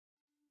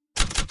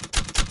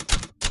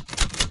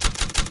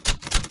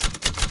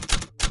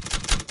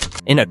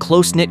In a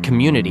close-knit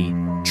community,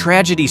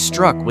 tragedy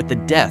struck with the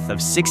death of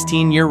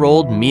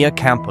 16-year-old Mia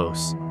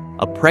Campos,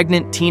 a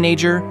pregnant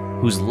teenager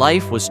whose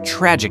life was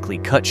tragically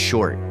cut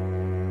short.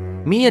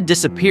 Mia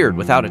disappeared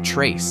without a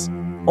trace,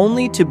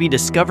 only to be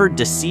discovered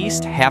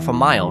deceased half a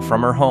mile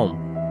from her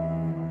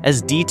home.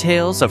 As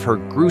details of her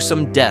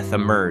gruesome death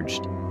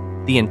emerged,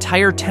 the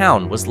entire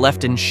town was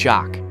left in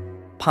shock,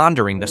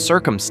 pondering the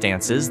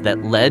circumstances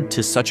that led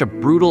to such a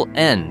brutal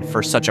end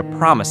for such a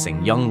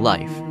promising young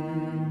life.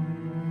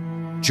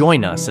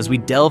 Join us as we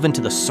delve into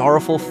the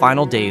sorrowful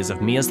final days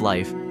of Mia's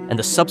life and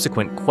the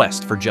subsequent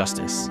quest for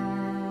justice.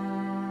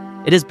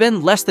 It has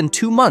been less than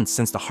 2 months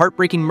since the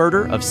heartbreaking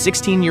murder of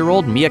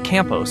 16-year-old Mia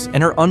Campos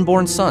and her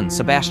unborn son,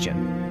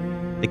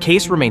 Sebastian. The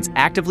case remains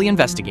actively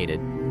investigated,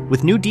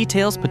 with new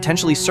details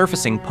potentially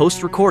surfacing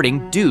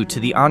post-recording due to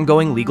the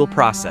ongoing legal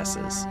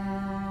processes.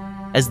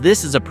 As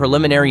this is a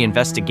preliminary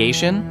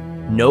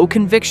investigation, no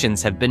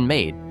convictions have been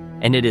made,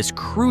 and it is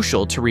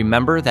crucial to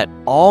remember that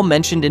all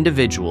mentioned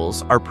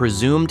individuals are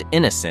presumed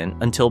innocent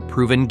until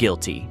proven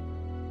guilty.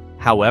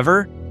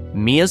 However,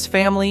 Mia's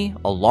family,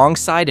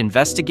 alongside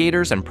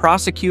investigators and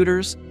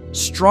prosecutors,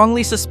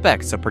 strongly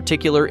suspects a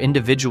particular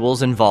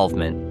individual's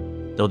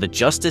involvement, though the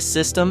justice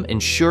system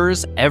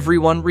ensures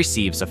everyone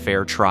receives a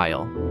fair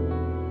trial.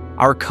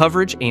 Our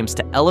coverage aims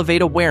to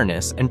elevate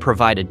awareness and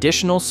provide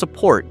additional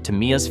support to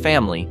Mia's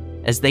family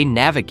as they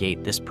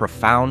navigate this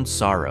profound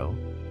sorrow.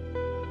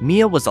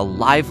 Mia was a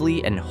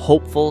lively and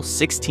hopeful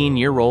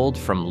 16-year-old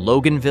from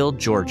Loganville,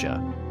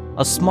 Georgia,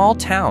 a small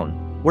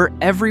town where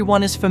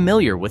everyone is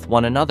familiar with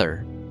one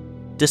another.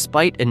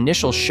 Despite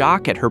initial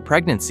shock at her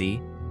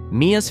pregnancy,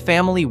 Mia's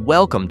family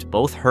welcomed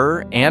both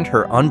her and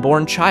her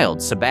unborn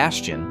child,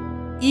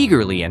 Sebastian,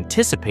 eagerly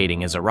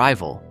anticipating his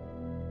arrival.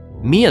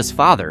 Mia's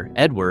father,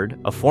 Edward,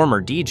 a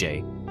former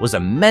DJ, was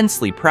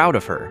immensely proud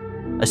of her,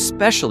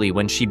 especially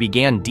when she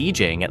began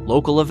DJing at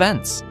local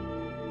events.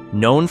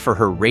 Known for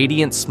her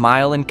radiant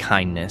smile and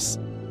kindness,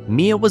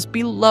 Mia was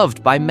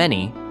beloved by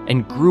many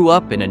and grew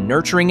up in a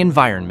nurturing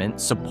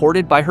environment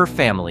supported by her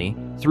family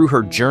through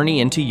her journey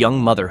into young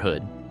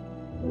motherhood.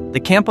 The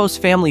Campos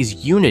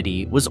family's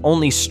unity was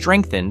only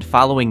strengthened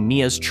following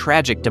Mia's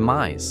tragic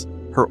demise.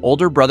 Her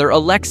older brother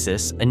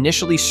Alexis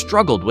initially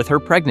struggled with her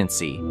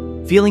pregnancy,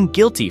 feeling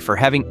guilty for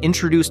having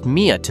introduced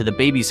Mia to the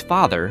baby's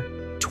father,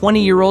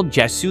 20-year-old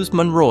Jesus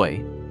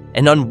Monroy,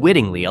 and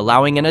unwittingly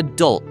allowing an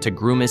adult to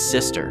groom his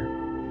sister.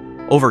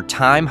 Over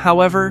time,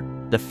 however,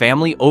 the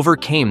family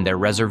overcame their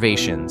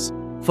reservations,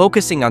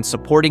 focusing on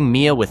supporting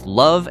Mia with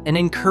love and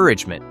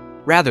encouragement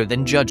rather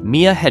than judgment.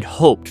 Mia had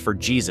hoped for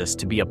Jesus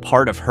to be a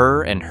part of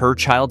her and her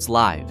child's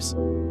lives,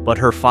 but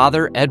her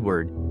father,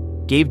 Edward,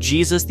 gave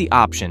Jesus the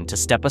option to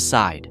step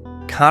aside,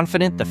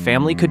 confident the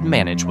family could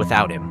manage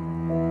without him.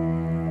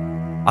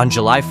 On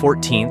July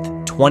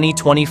 14,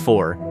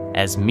 2024,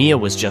 as Mia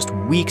was just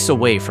weeks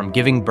away from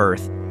giving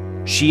birth,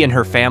 she and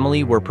her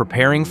family were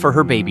preparing for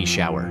her baby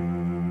shower.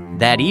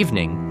 That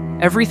evening,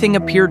 everything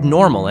appeared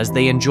normal as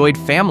they enjoyed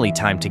family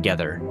time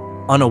together,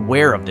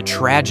 unaware of the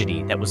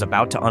tragedy that was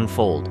about to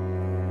unfold.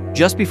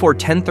 Just before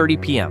 10:30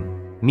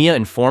 p.m., Mia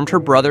informed her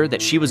brother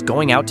that she was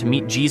going out to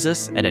meet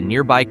Jesus at a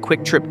nearby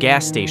Quick Trip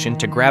gas station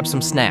to grab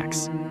some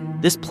snacks.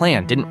 This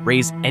plan didn't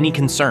raise any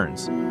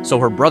concerns, so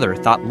her brother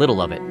thought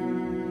little of it.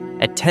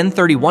 At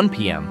 10:31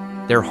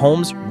 p.m., their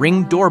home's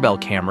Ring doorbell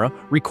camera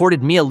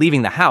recorded Mia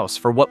leaving the house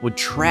for what would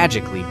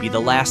tragically be the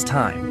last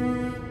time.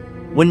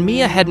 When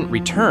Mia hadn't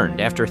returned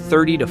after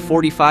 30 to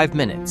 45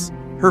 minutes,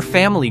 her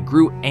family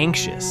grew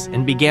anxious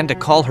and began to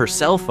call her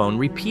cell phone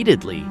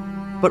repeatedly,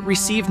 but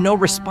received no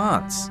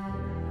response.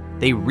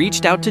 They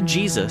reached out to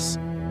Jesus,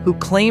 who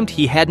claimed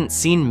he hadn't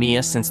seen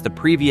Mia since the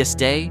previous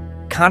day,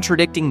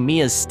 contradicting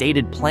Mia's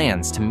stated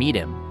plans to meet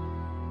him.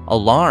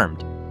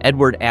 Alarmed,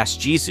 Edward asked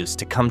Jesus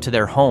to come to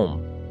their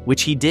home,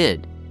 which he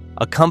did,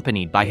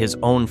 accompanied by his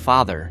own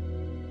father.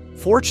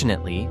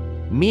 Fortunately,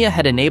 Mia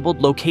had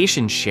enabled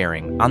location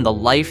sharing on the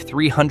Life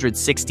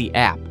 360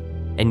 app,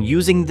 and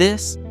using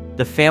this,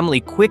 the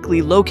family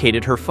quickly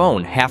located her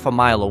phone half a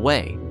mile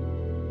away.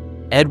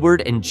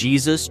 Edward and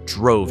Jesus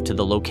drove to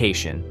the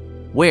location,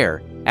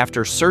 where,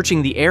 after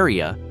searching the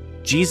area,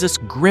 Jesus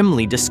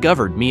grimly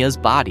discovered Mia's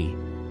body.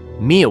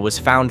 Mia was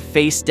found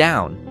face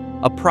down,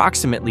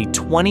 approximately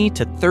 20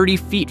 to 30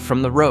 feet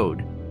from the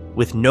road,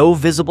 with no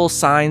visible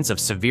signs of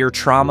severe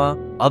trauma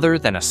other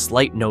than a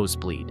slight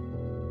nosebleed.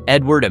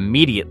 Edward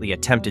immediately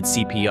attempted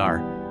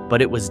CPR,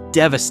 but it was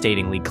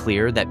devastatingly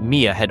clear that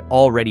Mia had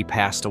already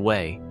passed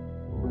away.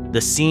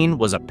 The scene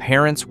was a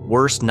parent's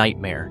worst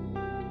nightmare.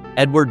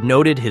 Edward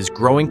noted his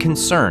growing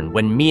concern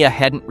when Mia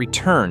hadn't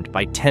returned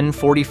by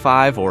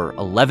 10:45 or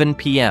 11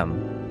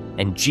 p.m.,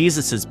 and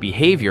Jesus'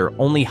 behavior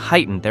only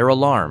heightened their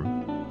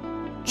alarm.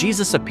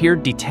 Jesus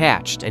appeared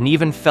detached and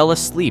even fell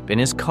asleep in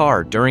his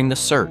car during the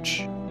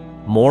search.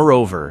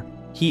 Moreover,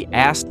 he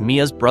asked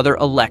Mia's brother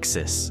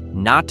Alexis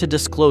not to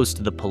disclose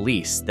to the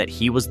police that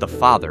he was the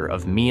father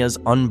of Mia's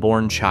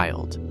unborn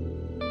child.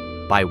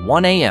 By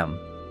 1 a.m.,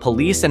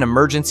 police and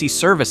emergency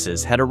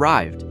services had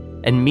arrived,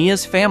 and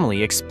Mia's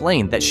family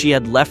explained that she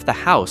had left the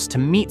house to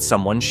meet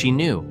someone she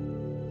knew.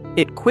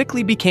 It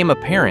quickly became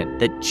apparent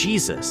that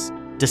Jesus,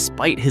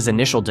 despite his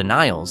initial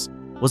denials,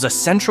 was a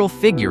central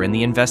figure in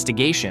the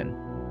investigation.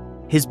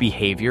 His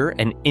behavior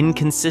and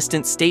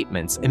inconsistent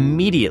statements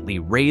immediately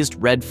raised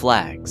red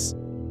flags.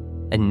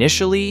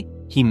 Initially,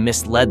 he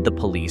misled the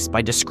police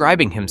by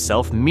describing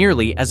himself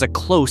merely as a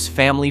close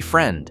family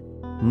friend,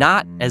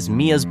 not as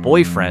Mia's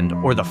boyfriend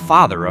or the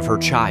father of her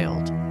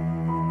child.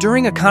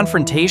 During a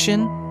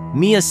confrontation,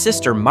 Mia's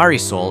sister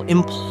Marisol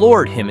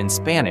implored him in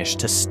Spanish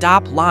to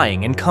stop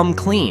lying and come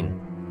clean,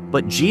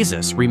 but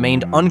Jesus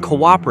remained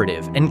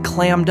uncooperative and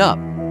clammed up,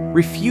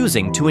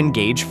 refusing to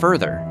engage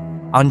further.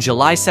 On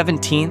July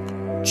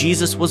 17th,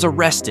 Jesus was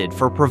arrested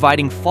for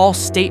providing false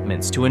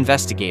statements to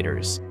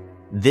investigators.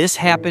 This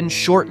happened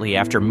shortly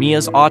after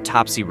Mia's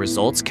autopsy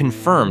results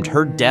confirmed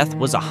her death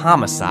was a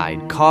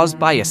homicide caused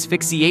by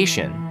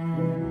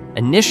asphyxiation.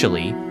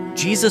 Initially,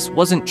 Jesus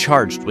wasn't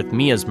charged with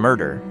Mia's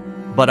murder,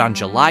 but on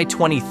July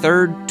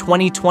 23,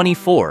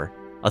 2024,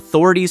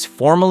 authorities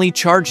formally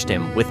charged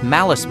him with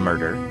malice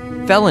murder,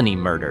 felony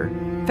murder,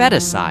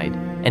 feticide,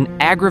 and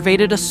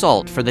aggravated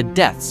assault for the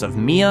deaths of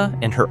Mia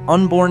and her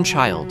unborn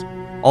child.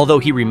 Although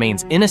he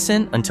remains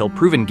innocent until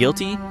proven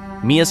guilty,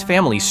 Mia's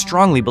family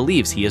strongly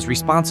believes he is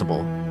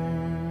responsible.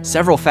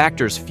 Several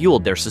factors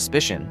fueled their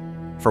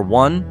suspicion. For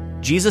one,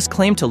 Jesus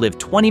claimed to live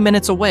 20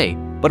 minutes away,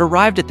 but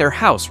arrived at their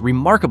house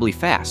remarkably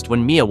fast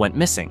when Mia went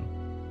missing.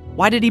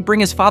 Why did he bring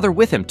his father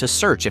with him to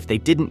search if they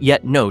didn't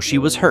yet know she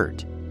was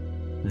hurt?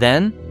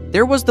 Then,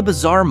 there was the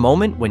bizarre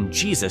moment when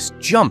Jesus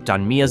jumped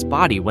on Mia's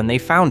body when they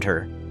found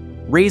her,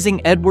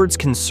 raising Edward's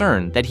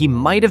concern that he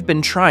might have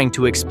been trying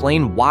to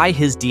explain why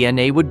his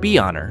DNA would be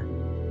on her.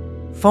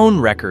 Phone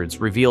records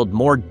revealed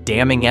more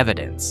damning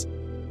evidence.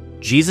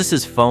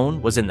 Jesus'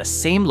 phone was in the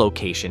same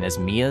location as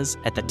Mia's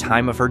at the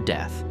time of her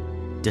death,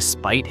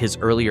 despite his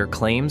earlier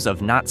claims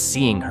of not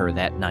seeing her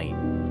that night.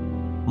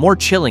 More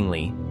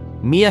chillingly,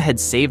 Mia had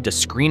saved a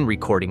screen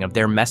recording of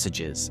their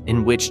messages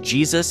in which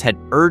Jesus had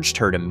urged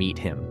her to meet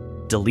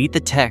him, delete the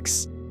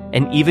texts,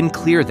 and even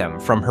clear them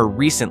from her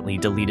recently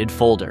deleted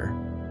folder.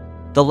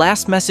 The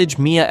last message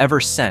Mia ever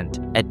sent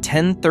at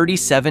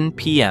 10:37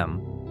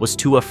 p.m. was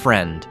to a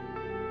friend,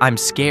 "I'm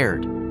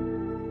scared."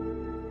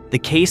 The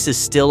case is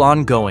still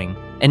ongoing,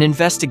 and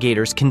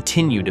investigators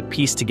continue to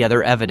piece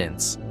together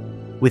evidence.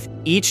 With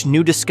each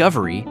new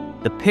discovery,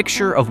 the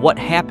picture of what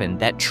happened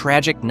that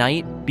tragic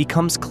night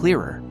becomes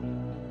clearer.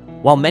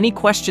 While many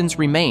questions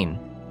remain,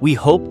 we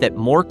hope that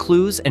more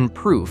clues and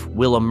proof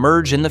will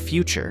emerge in the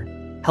future,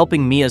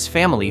 helping Mia's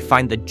family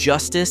find the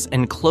justice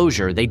and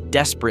closure they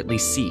desperately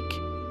seek.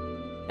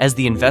 As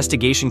the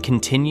investigation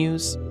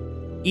continues,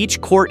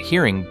 each court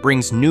hearing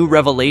brings new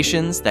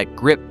revelations that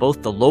grip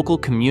both the local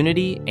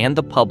community and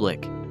the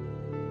public.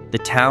 The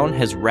town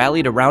has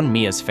rallied around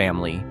Mia's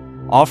family,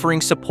 offering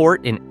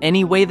support in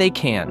any way they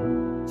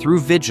can,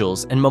 through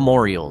vigils and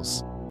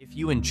memorials. If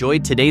you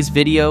enjoyed today's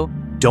video,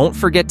 don't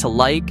forget to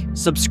like,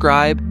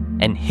 subscribe,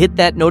 and hit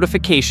that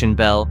notification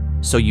bell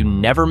so you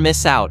never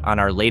miss out on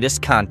our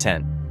latest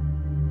content.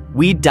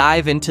 We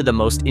dive into the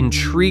most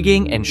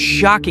intriguing and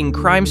shocking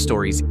crime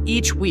stories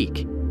each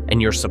week,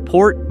 and your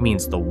support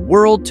means the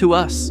world to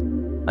us.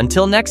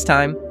 Until next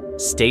time,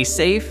 stay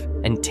safe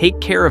and take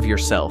care of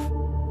yourself.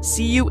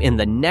 See you in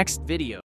the next video.